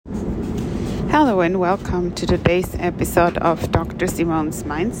Hello and welcome to today's episode of Dr. Simone's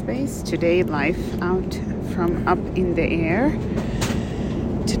Mindspace. Today, live out from up in the air.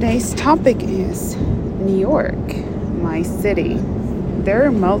 Today's topic is New York, my city. There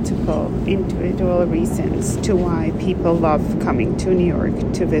are multiple individual reasons to why people love coming to New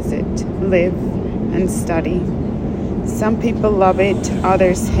York to visit, live, and study. Some people love it,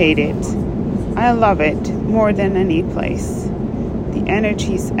 others hate it. I love it more than any place. The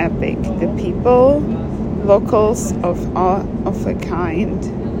energy is epic. The people, locals of a kind,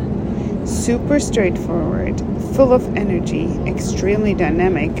 super straightforward, full of energy, extremely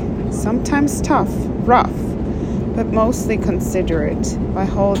dynamic, sometimes tough, rough, but mostly considerate by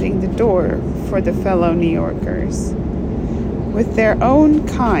holding the door for the fellow New Yorkers. With their own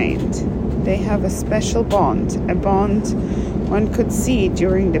kind, they have a special bond, a bond one could see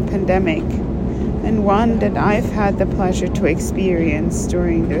during the pandemic, and one that I've had the pleasure to experience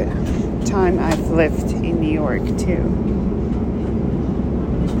during the time I've lived in New York too.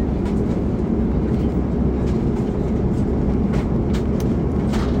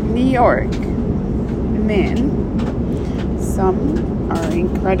 New York, men, some are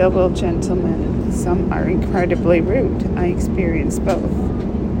incredible gentlemen, some are incredibly rude. I experienced both.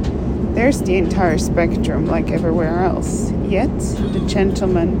 There's the entire spectrum like everywhere else, yet the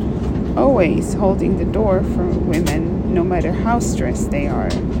gentleman always holding the door for women, no matter how stressed they are.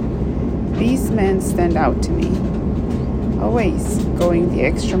 These men stand out to me, always going the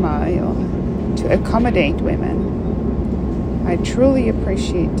extra mile to accommodate women. I truly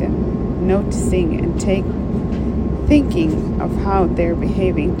appreciate them, noticing and thinking of how they're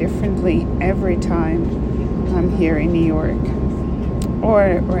behaving differently every time I'm here in New York.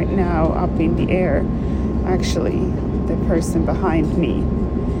 Or right now up in the air, actually, the person behind me,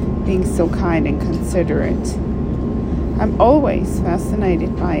 being so kind and considerate. I'm always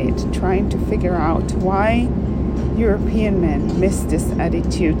fascinated by it, trying to figure out why European men miss this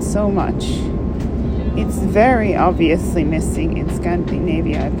attitude so much. It's very obviously missing in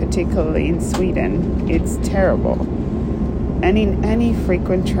Scandinavia, particularly in Sweden. It's terrible. And in any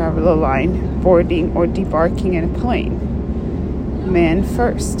frequent traveler line, boarding or debarking in a plane, men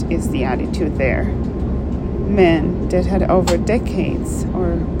first is the attitude there. Men that had over decades,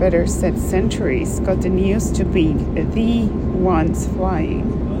 or better said centuries, gotten used to being the ones flying.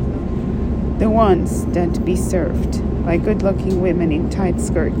 The ones that be served by good-looking women in tight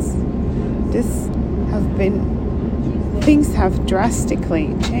skirts. Things have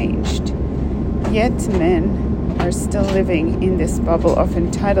drastically changed. Yet men are still living in this bubble of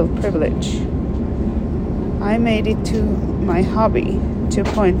entitled privilege. I made it to my hobby to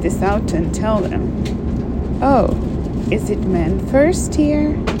point this out and tell them, oh, is it men first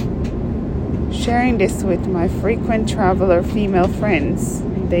here? Sharing this with my frequent traveler female friends,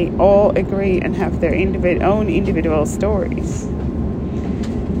 they all agree and have their own individual stories.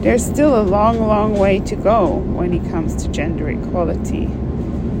 There's still a long, long way to go when it comes to gender equality,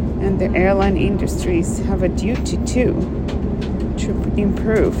 and the airline industries have a duty too to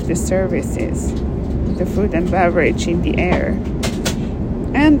improve the services, the food and beverage in the air,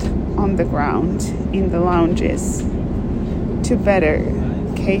 and on the ground, in the lounges, to better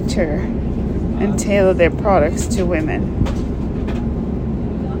cater and tailor their products to women.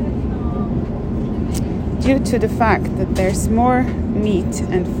 Due to the fact that there's more meat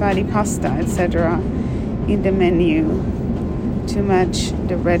and fatty pasta, etc. in the menu to match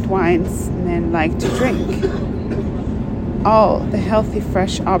the red wines men like to drink, all the healthy,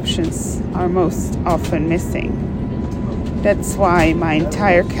 fresh options are most often missing. That's why my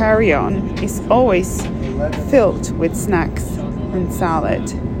entire carry-on is always filled with snacks and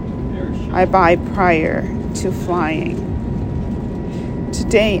salad I buy prior to flying.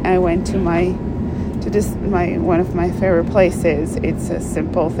 Today I went to one of my favorite places. It's a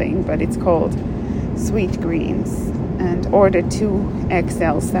simple thing, but it's called Sweet Greens, and ordered 2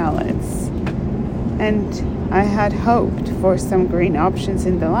 XL salads. And I had hoped for some green options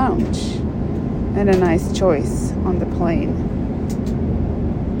in the lounge and a nice choice on the plane.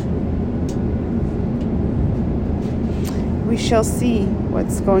 We shall see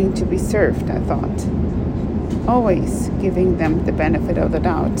what's going to be served, I thought, always giving them the benefit of the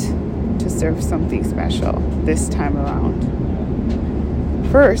doubt to serve something special this time around.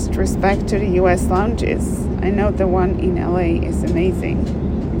 First, respect to the US lounges. I know the one in LA is amazing.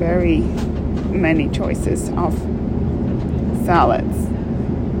 Very many choices of salads.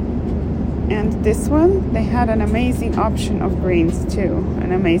 And this one, they had an amazing option of greens too.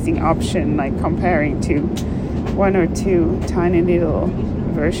 An amazing option, like comparing to 1 or 2 tiny little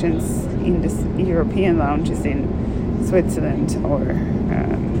versions in the European lounges in Switzerland or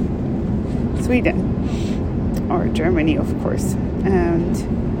Sweden, or Germany, of course. And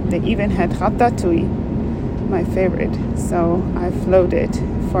they even had ratatouille, my favorite. So I floated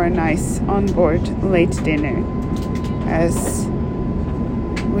for a nice onboard late dinner, as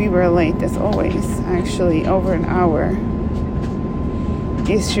we were late as always, actually over an hour.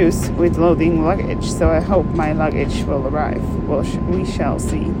 Issues with loading luggage, so I hope my luggage will arrive. We shall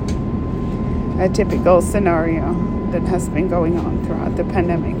see. A typical scenario that has been going on throughout the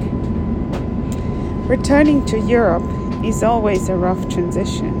pandemic. Returning to Europe is always a rough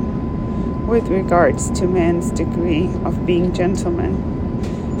transition with regards to men's degree of being gentlemen.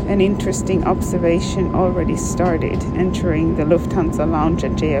 An interesting observation already started entering the Lufthansa lounge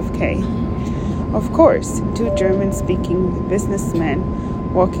at JFK. Of course, two German-speaking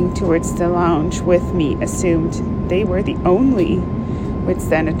businessmen walking towards the lounge with me assumed they were the only with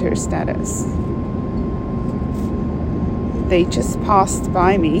senator status. They just passed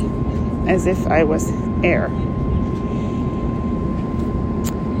by me as if I was air.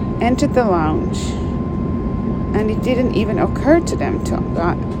 Entered the lounge, and it didn't even occur to them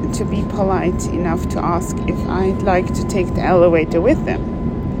to be polite enough to ask if I'd like to take the elevator with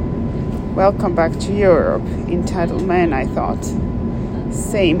them. Welcome back to Europe, entitled man, I thought.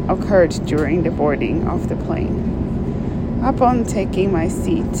 Same occurred during the boarding of the plane. Upon taking my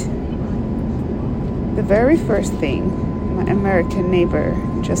seat, the very first thing my American neighbor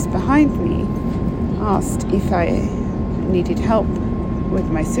just behind me asked if I needed help with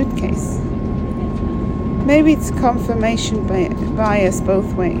my suitcase. Maybe it's confirmation bias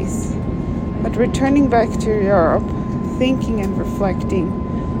both ways, but returning back to Europe, thinking and reflecting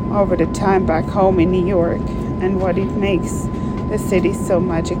over the time back home in New York and what it makes the city so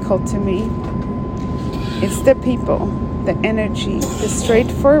magical to me. It's the people, the energy, the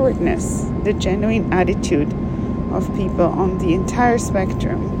straightforwardness, the genuine attitude of people on the entire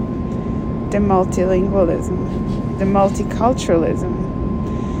spectrum, the multilingualism, the multiculturalism,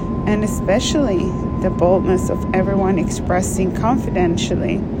 and especially the boldness of everyone expressing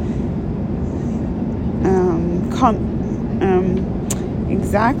confidentially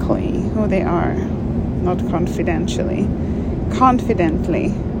exactly who they are, not confidentially,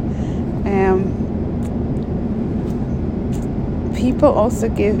 confidently. People also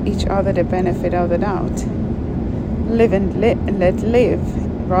give each other the benefit of the doubt. Live and let live,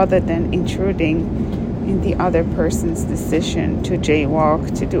 rather than intruding in the other person's decision to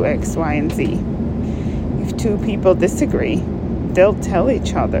jaywalk, to do X, Y, and Z. If two people disagree, they'll tell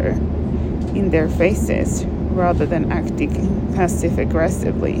each other in their faces rather than acting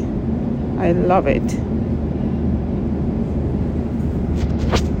passive-aggressively. I love it.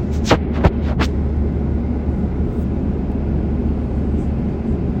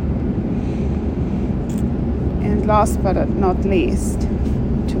 And last but not least,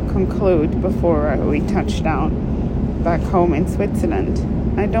 to conclude before we touch down back home in Switzerland,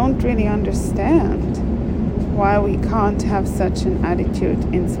 I don't really understand why we can't have such an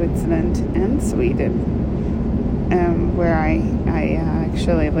attitude in Switzerland and Sweden, where I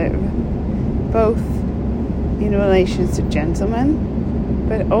actually live, both in relation to gentlemen,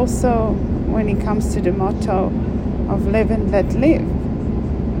 but also when it comes to the motto of live and let live.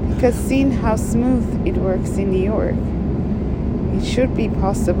 Because seeing how smooth it works in New York, it should be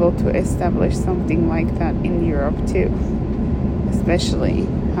possible to establish something like that in Europe too, especially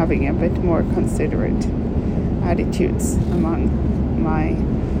having a bit more considerate attitudes among my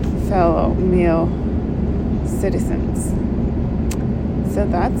fellow male citizens. So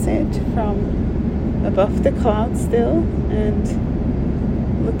that's it from above the clouds still,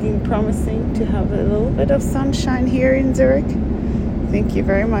 and looking promising to have a little bit of sunshine here in Zurich. Thank you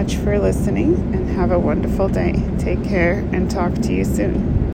very much for listening, and have a wonderful day. Take care and talk to you soon.